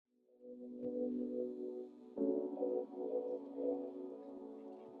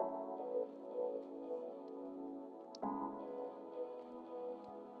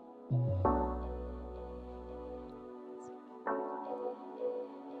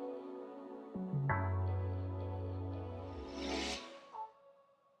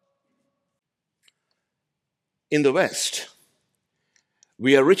In the West,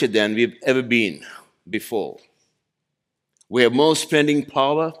 we are richer than we've ever been before. We have more spending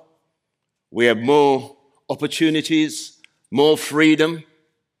power, we have more opportunities, more freedom,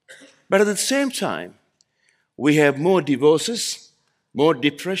 but at the same time, we have more divorces, more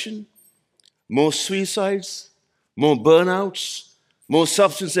depression, more suicides, more burnouts, more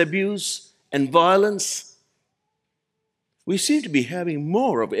substance abuse and violence. We seem to be having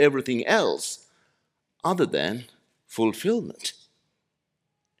more of everything else other than fulfillment.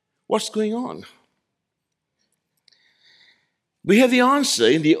 What's going on? We have the answer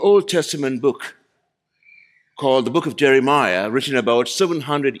in the Old Testament book called the Book of Jeremiah, written about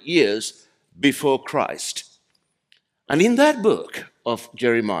 700 years before Christ. And in that book of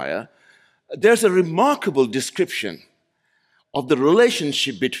Jeremiah, there's a remarkable description of the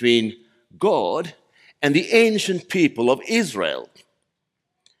relationship between God and the ancient people of Israel.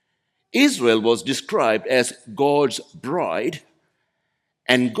 Israel was described as God's bride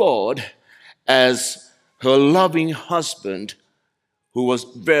and God as her loving husband who was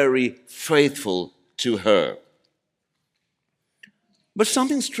very faithful to her. But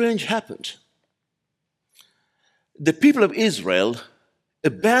something strange happened. The people of Israel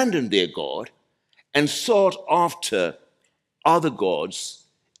abandoned their God and sought after other gods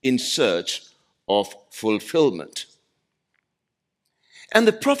in search of fulfillment. And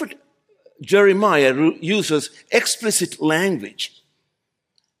the prophet Jeremiah uses explicit language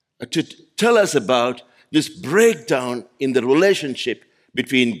to tell us about this breakdown in the relationship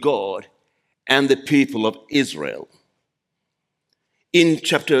between God and the people of Israel. In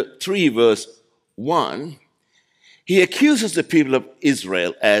chapter 3, verse 1, he accuses the people of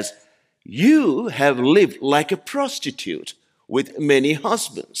Israel as, "You have lived like a prostitute with many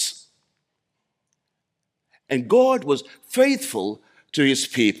husbands." And God was faithful to his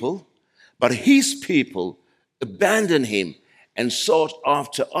people, but his people abandoned him and sought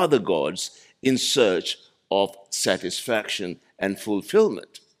after other gods in search of satisfaction and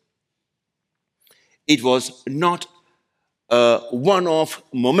fulfillment. It was not a one-off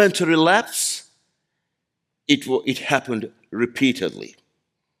momentary lapse. It happened repeatedly.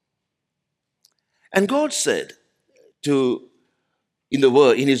 And God said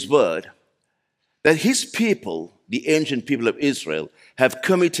in his word that his people, the ancient people of Israel, have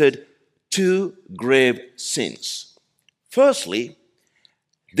committed two grave sins. Firstly,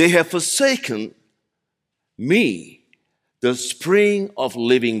 they have forsaken me, the spring of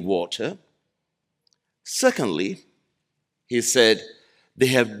living water. Secondly, he said, they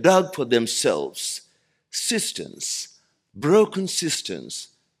have dug for themselves cisterns, broken cisterns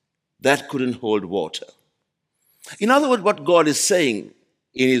that couldn't hold water. In other words, what God is saying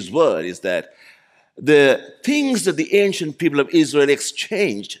in his word is that the things that the ancient people of Israel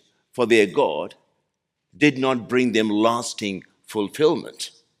exchanged for their God did not bring them lasting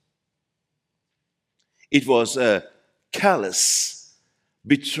fulfillment. It was a callous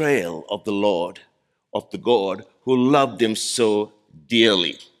betrayal of the Lord, of the God who loved them so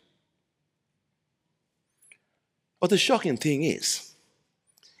dearly. But the shocking thing is,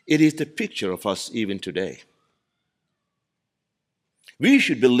 it is the picture of us even today. We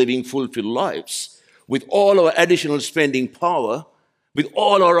should be living fulfilled lives with all our additional spending power, with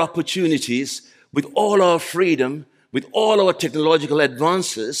all our opportunities, with all our freedom, with all our technological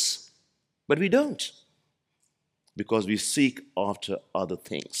advances, but we don't, because we seek after other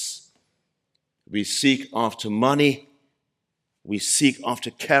things. We seek after money, we seek after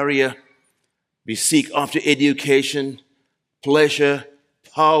career, we seek after education, pleasure,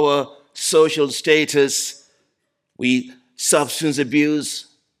 power, social status. We substance abuse,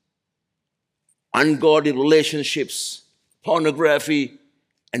 ungodly relationships, pornography,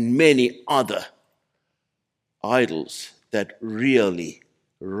 and many other idols that really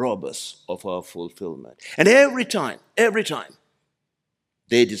rob us of our fulfillment. And every time,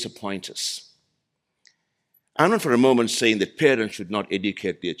 they disappoint us. I'm not for a moment saying that parents should not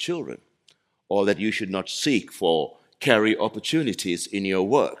educate their children or that you should not seek for career opportunities in your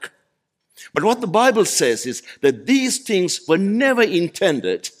work. But what the Bible says is that these things were never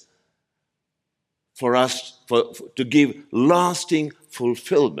intended for us to give lasting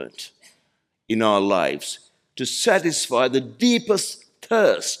fulfillment in our lives, to satisfy the deepest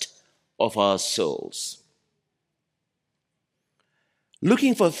thirst of our souls.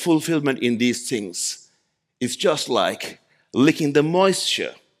 Looking for fulfillment in these things is just like licking the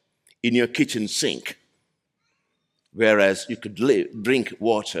moisture in your kitchen sink, whereas you could drink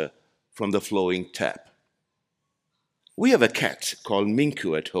water from the flowing tap. We have a cat called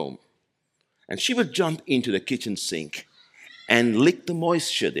Minku at home, and she would jump into the kitchen sink and lick the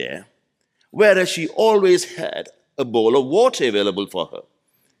moisture there whereas she always had a bowl of water available for her.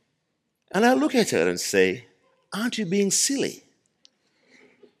 And I look at her and say, aren't you being silly?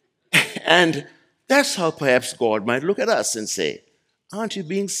 And that's how perhaps God might look at us and say, aren't you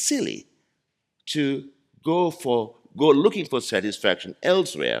being silly to go looking for satisfaction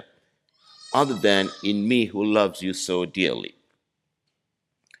elsewhere other than in me who loves you so dearly?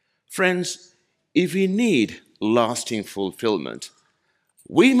 Friends, if we need lasting fulfillment,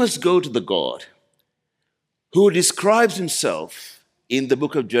 we must go to the God who describes himself in the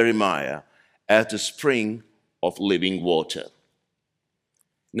book of Jeremiah as the spring of living water.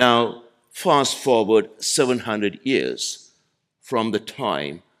 Now, fast forward 700 years from the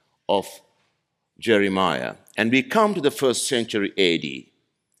time of Jeremiah, and we come to the first century AD,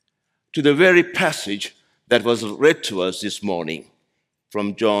 to the very passage that was read to us this morning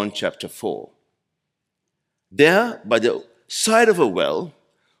from John chapter 4. There, by the side of a well,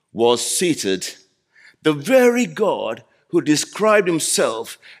 was seated the very God who described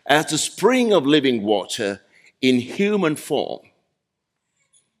himself as the spring of living water in human form.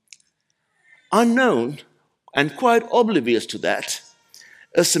 Unknown and quite oblivious to that,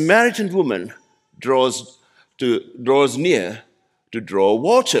 a Samaritan woman draws near to draw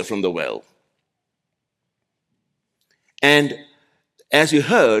water from the well. And as you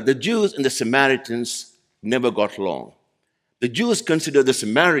heard, the Jews and the Samaritans never got along. The Jews considered the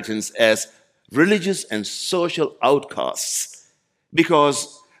Samaritans as religious and social outcasts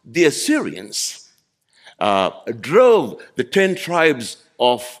because the Assyrians drove the 10 tribes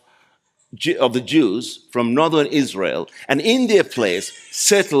of the Jews from northern Israel, and in their place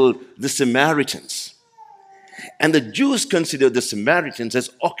settled the Samaritans. And the Jews considered the Samaritans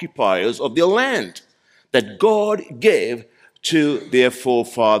as occupiers of their land that God gave to their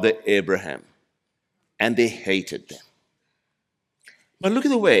forefather Abraham, and they hated them. But look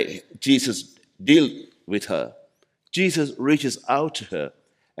at the way Jesus deals with her. Jesus reaches out to her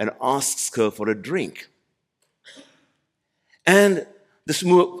and asks her for a drink. And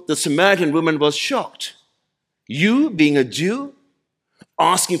the Samaritan woman was shocked. You, being a Jew,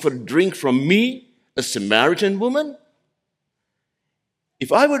 asking for a drink from me, a Samaritan woman?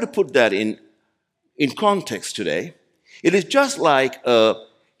 If I were to put that in context today, it is just like a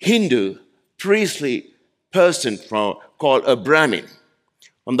Hindu priestly person called a Brahmin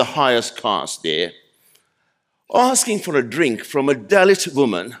from the highest caste there, asking for a drink from a Dalit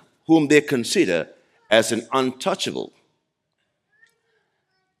woman whom they consider as an untouchable.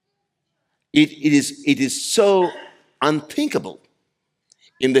 It is so unthinkable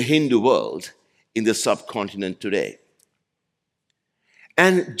in the Hindu world, in the subcontinent today.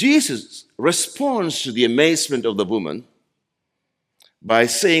 And Jesus responds to the amazement of the woman by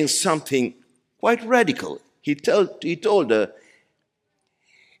saying something quite radical. He told her,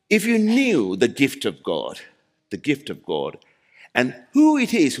 if you knew the gift of God, and who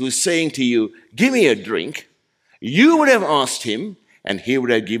it is who is saying to you, give me a drink, you would have asked him, and he would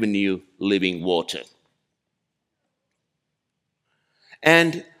have given you living water.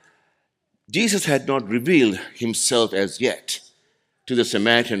 And Jesus had not revealed himself as yet to the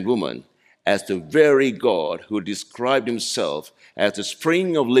Samaritan woman as the very God who described himself as the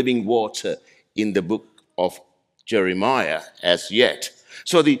spring of living water in the book of Jeremiah as yet.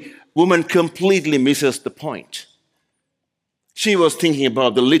 So the woman completely misses the point. She was thinking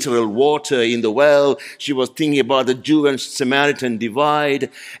about the literal water in the well. She was thinking about the Jew and Samaritan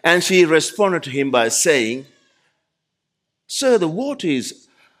divide. And she responded to him by saying, sir, the well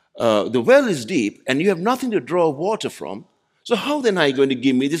is deep and you have nothing to draw water from. So how then are you going to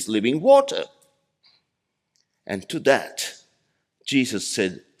give me this living water? And to that, Jesus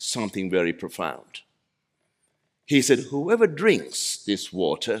said something very profound. He said, whoever drinks this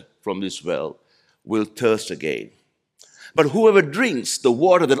water from this well will thirst again. But whoever drinks the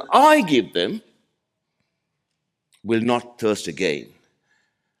water that I give them will not thirst again.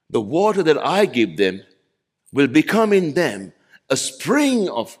 The water that I give them will become in them a spring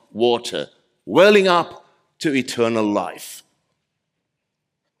of water welling up to eternal life.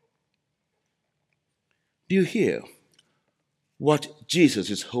 Do you hear what Jesus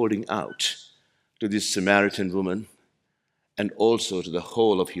is holding out to this Samaritan woman and also to the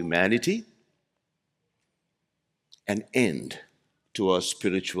whole of humanity? An end to our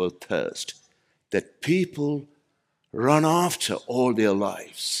spiritual thirst that people run after all their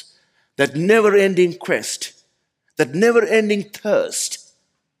lives, that never-ending quest, that never-ending thirst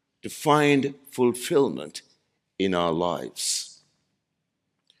to find fulfillment in our lives.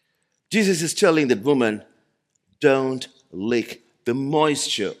 Jesus is telling that woman, don't lick the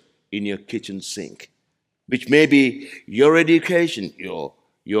moisture in your kitchen sink, which may be your education, your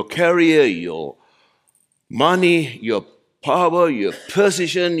your career, your money, your power, your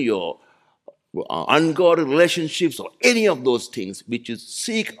position, your ungodly relationships, or any of those things which you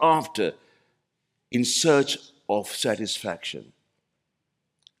seek after in search of satisfaction,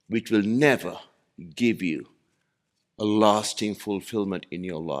 which will never give you a lasting fulfillment in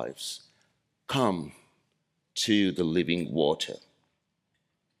your lives. Come to the living water.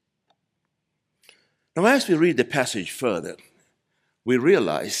 Now, as we read the passage further, we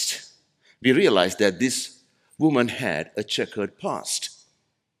realize that this woman had a checkered past.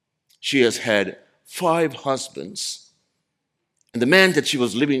 She has had 5 husbands, and the man that she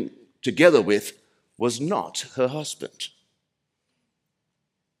was living together with was not her husband.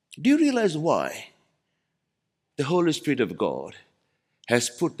 Do you realize why the Holy Spirit of God has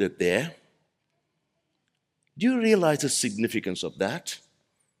put that there? Do you realize the significance of that?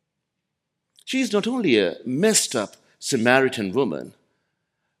 She is not only a messed up Samaritan woman,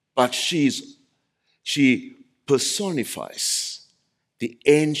 but she personifies the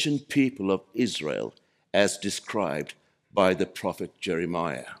ancient people of Israel as described by the prophet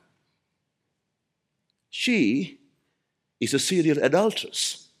Jeremiah. She is a serial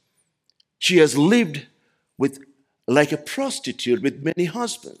adulteress. She has lived like a prostitute with many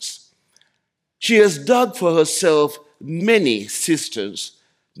husbands. She has dug for herself many cisterns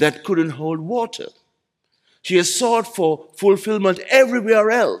that couldn't hold water. She has sought for fulfillment everywhere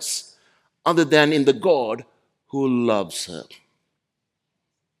else other than in the God who loves her.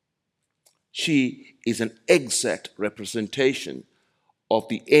 She is an exact representation of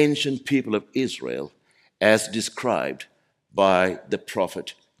the ancient people of Israel as described by the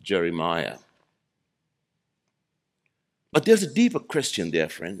prophet Jeremiah. But there's a deeper question there,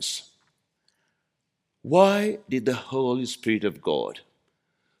 friends. Why did the Holy Spirit of God,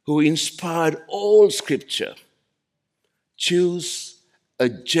 who inspired all Scripture, choose a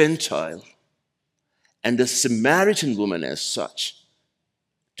Gentile and a Samaritan woman as such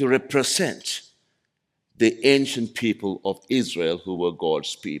to represent the ancient people of Israel who were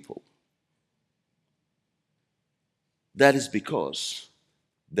God's people? That is because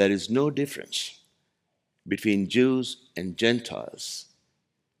there is no difference between Jews and Gentiles.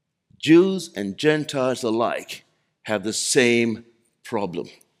 Jews and Gentiles alike have the same problem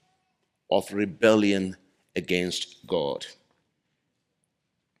of rebellion against God.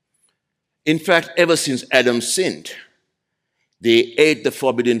 In fact, ever since Adam sinned, they ate the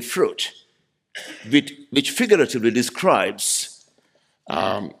forbidden fruit, which figuratively describes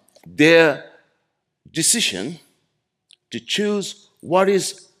their decision to choose what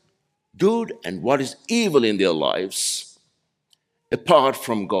is good and what is evil in their lives apart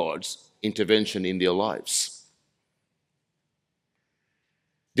from God's intervention in their lives.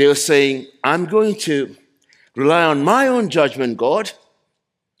 They were saying, I'm going to rely on my own judgment, God.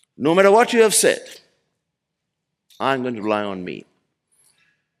 No matter what you have said, I'm going to rely on me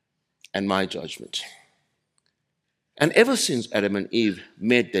and my judgment. And ever since Adam and Eve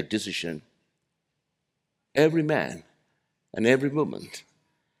made that decision, every man and every woman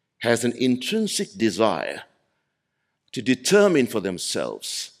has an intrinsic desire to determine for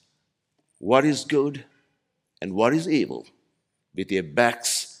themselves what is good and what is evil, with their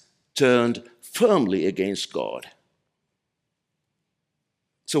backs turned firmly against God.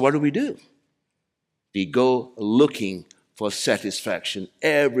 So what do? We go looking for satisfaction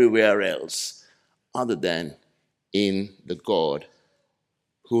everywhere else other than in the God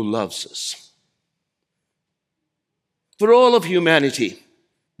who loves us. For all of humanity,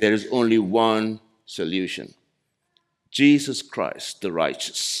 there is only one solution: Jesus Christ, the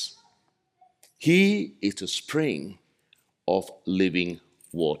righteous. He is the spring of living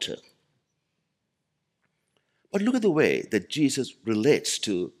water. But look at the way that Jesus relates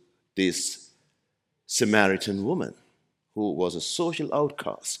to this Samaritan woman who was a social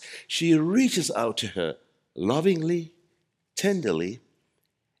outcast. She reaches out to her lovingly, tenderly,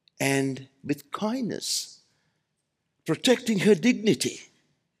 and with kindness, protecting her dignity.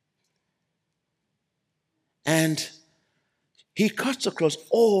 And he cuts across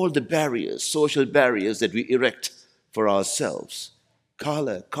all the barriers, social barriers that we erect for ourselves: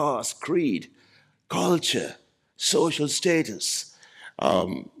 color, caste, creed, culture, social status,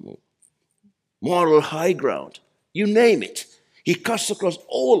 moral high ground, you name it. He cuts across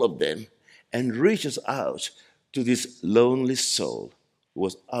all of them and reaches out to this lonely soul who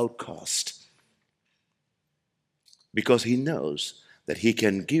was outcast, because he knows that he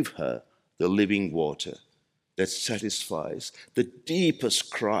can give her the living water that satisfies the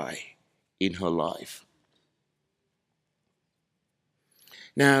deepest cry in her life.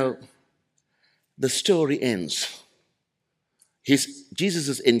 Now, the story ends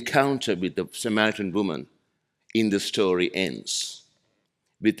Jesus' encounter with the Samaritan woman in the story ends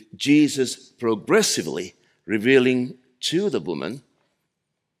with Jesus progressively revealing to the woman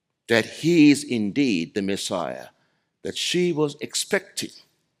that he is indeed the Messiah that she was expecting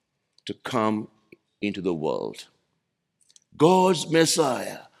to come into the world. God's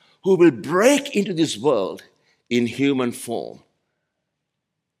Messiah who will break into this world in human form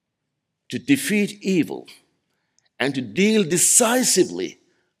to defeat evil and to deal decisively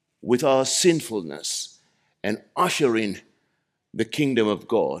with our sinfulness and usher in the kingdom of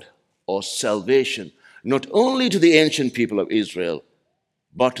God or salvation, not only to the ancient people of Israel,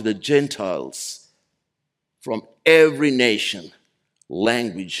 but to the Gentiles from every nation,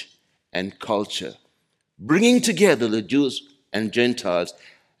 language, and culture, bringing together the Jews and Gentiles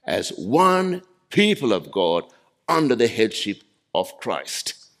as one people of God under the headship of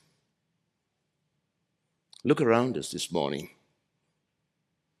Christ. Look around us this morning.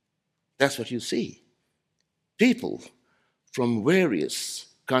 That's what you see. People from various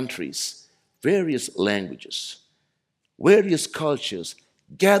countries, various languages, various cultures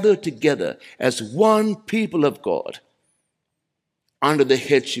gathered together as one people of God under the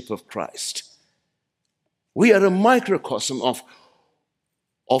headship of Christ. We are a microcosm of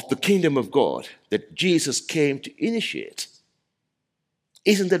the kingdom of God that Jesus came to initiate.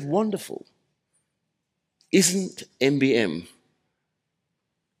 Isn't that wonderful? Isn't MBM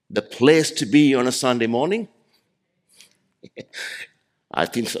the place to be on a Sunday morning? I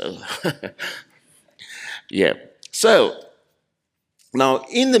think so. Yeah. So, now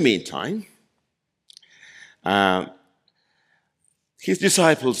in the meantime, his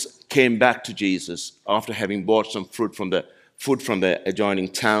disciples came back to Jesus after having bought some food from the adjoining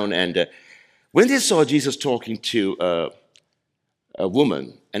town. And when they saw Jesus talking to a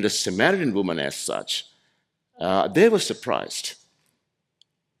woman, and a Samaritan woman as such, they were surprised.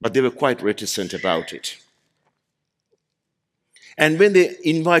 But they were quite reticent about it. And when they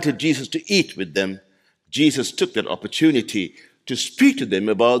invited Jesus to eat with them, Jesus took that opportunity to speak to them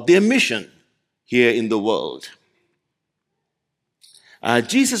about their mission here in the world.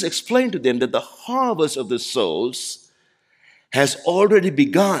 Jesus explained to them that the harvest of the souls has already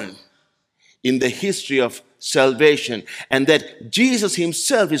begun in the history of salvation, and that Jesus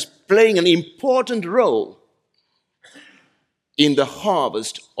himself is playing an important role in the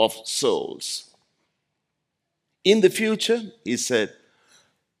harvest of souls. In the future, he said,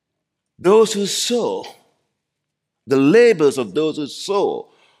 those who sow, the labors of those who sow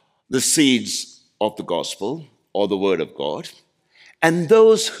the seeds of the gospel or the word of God, and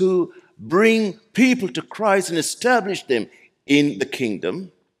those who bring people to Christ and establish them in the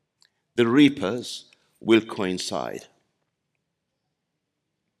kingdom, the reapers will coincide.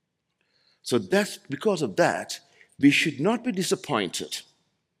 So that's because of that, we should not be disappointed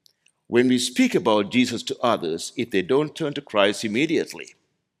when we speak about Jesus to others if they don't turn to Christ immediately.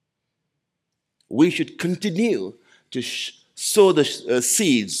 We should continue to sow the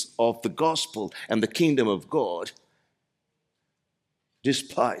seeds of the gospel and the kingdom of God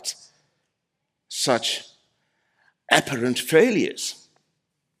despite such apparent failures.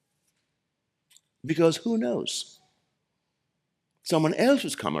 Because who knows? Someone else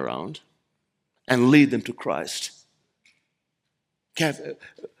will come around and lead them to Christ,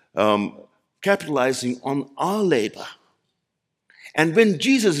 capitalizing on our labor. And when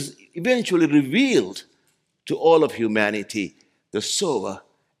Jesus is eventually revealed to all of humanity, the sower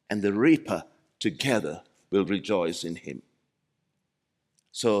and the reaper together will rejoice in him.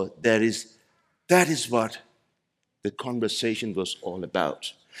 So that is what the conversation was all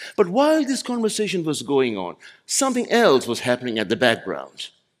about. But while this conversation was going on, something else was happening at the background.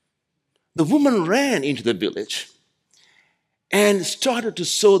 The woman ran into the village and started to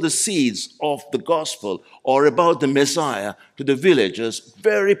sow the seeds of the gospel or about the Messiah to the villagers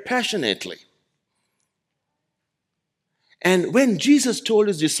very passionately. And when Jesus told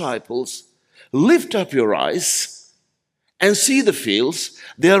his disciples, lift up your eyes and see the fields,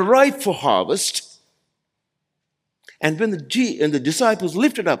 they are ripe for harvest. And when the disciples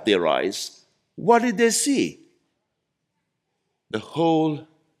lifted up their eyes, what did they see? The whole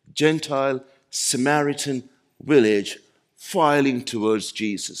Gentile Samaritan village filing towards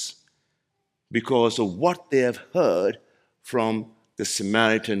Jesus because of what they have heard from the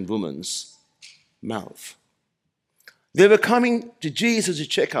Samaritan woman's mouth. They were coming to Jesus to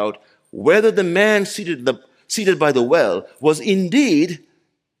check out whether the man seated by the well was indeed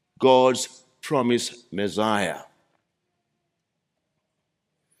God's promised Messiah.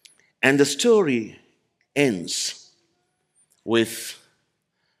 And the story ends with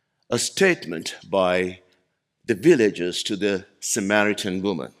a statement by the villagers to the Samaritan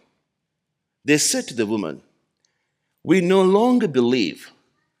woman. They said to the woman, "We no longer believe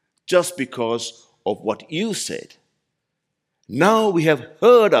just because of what you said. Now we have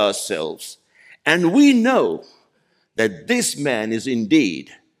heard ourselves, and we know that this man is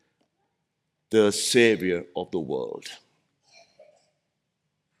indeed the Savior of the world."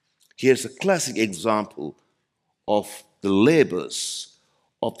 Here's a classic example of the labors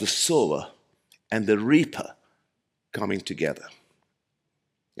of the sower and the reaper coming together.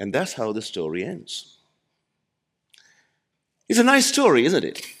 And that's how the story ends. It's a nice story, isn't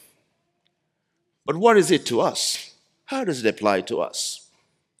it? But what is it to us? How does it apply to us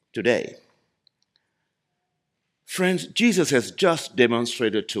today? Friends, Jesus has just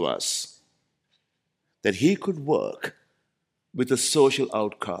demonstrated to us that he could work with a social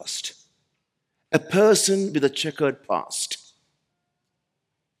outcast, a person with a checkered past,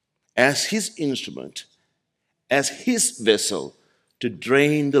 as his instrument, as his vessel to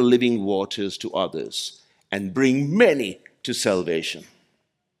drain the living waters to others and bring many to salvation.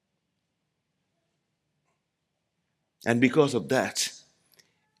 And because of that,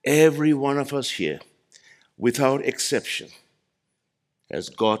 every one of us here, without exception, has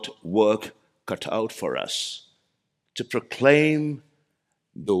got work cut out for us to proclaim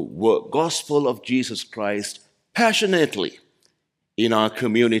the gospel of Jesus Christ passionately in our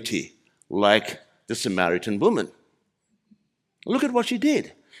community, like the Samaritan woman. Look at what she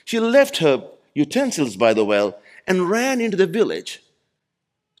did. She left her utensils by the well and ran into the village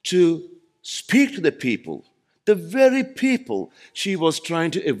to speak to the people, the very people she was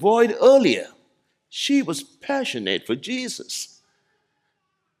trying to avoid earlier. She was passionate for Jesus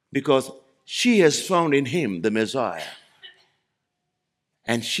because she has found in him the Messiah.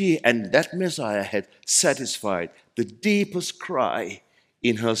 And that Messiah had satisfied the deepest cry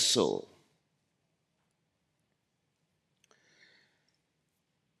in her soul.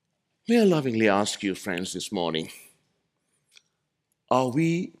 May I lovingly ask you, friends, this morning, are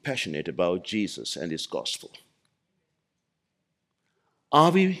we passionate about Jesus and his gospel?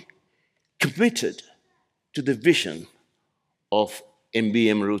 Are we committed to the vision of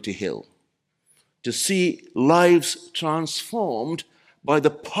MBM Rooty Hill, to see lives transformed by the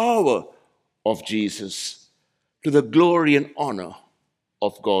power of Jesus to the glory and honor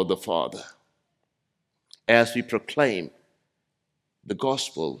of God the Father, as we proclaim the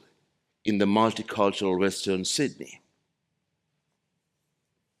gospel in the multicultural Western Sydney?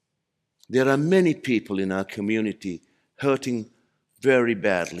 There are many people in our community hurting very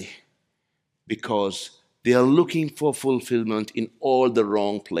badly because they are looking for fulfillment in all the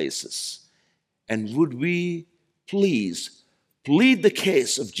wrong places. And would we please plead the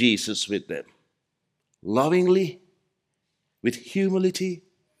case of Jesus with them, lovingly, with humility,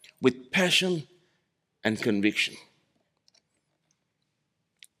 with passion and conviction?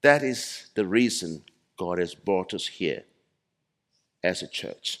 That is the reason God has brought us here as a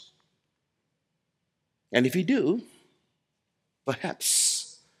church. And if we do,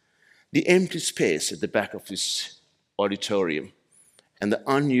 perhaps the empty space at the back of this auditorium and the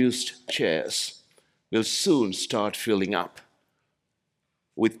unused chairs will soon start filling up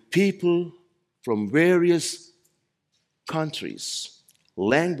with people from various countries,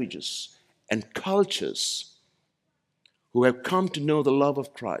 languages, and cultures who have come to know the love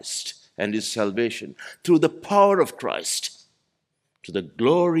of Christ and his salvation through the power of Christ, to the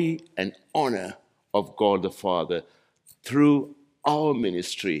glory and honor of God the Father through our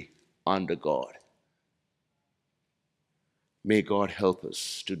ministry under God. May God help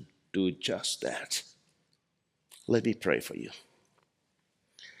us to do just that. Let me pray for you.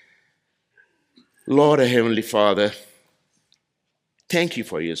 Lord, our Heavenly Father, thank you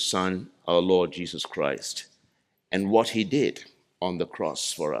for your Son, our Lord Jesus Christ, and what he did on the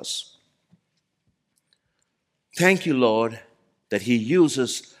cross for us. Thank you, Lord, that he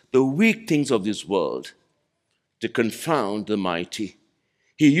uses the weak things of this world to confound the mighty.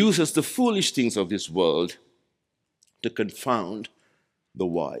 He uses the foolish things of this world to confound the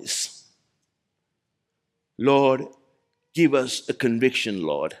wise. Lord, give us a conviction,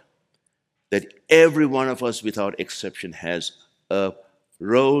 Lord, that every one of us without exception has a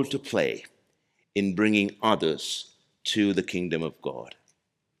role to play in bringing others to the kingdom of God.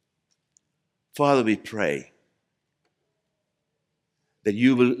 Father, we pray that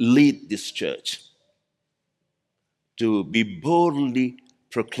you will lead this church to be boldly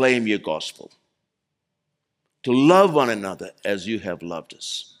proclaim your gospel, to love one another as you have loved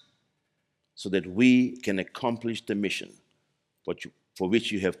us, so that we can accomplish the mission for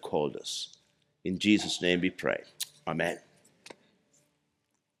which you have called us. In Jesus' name we pray. Amen.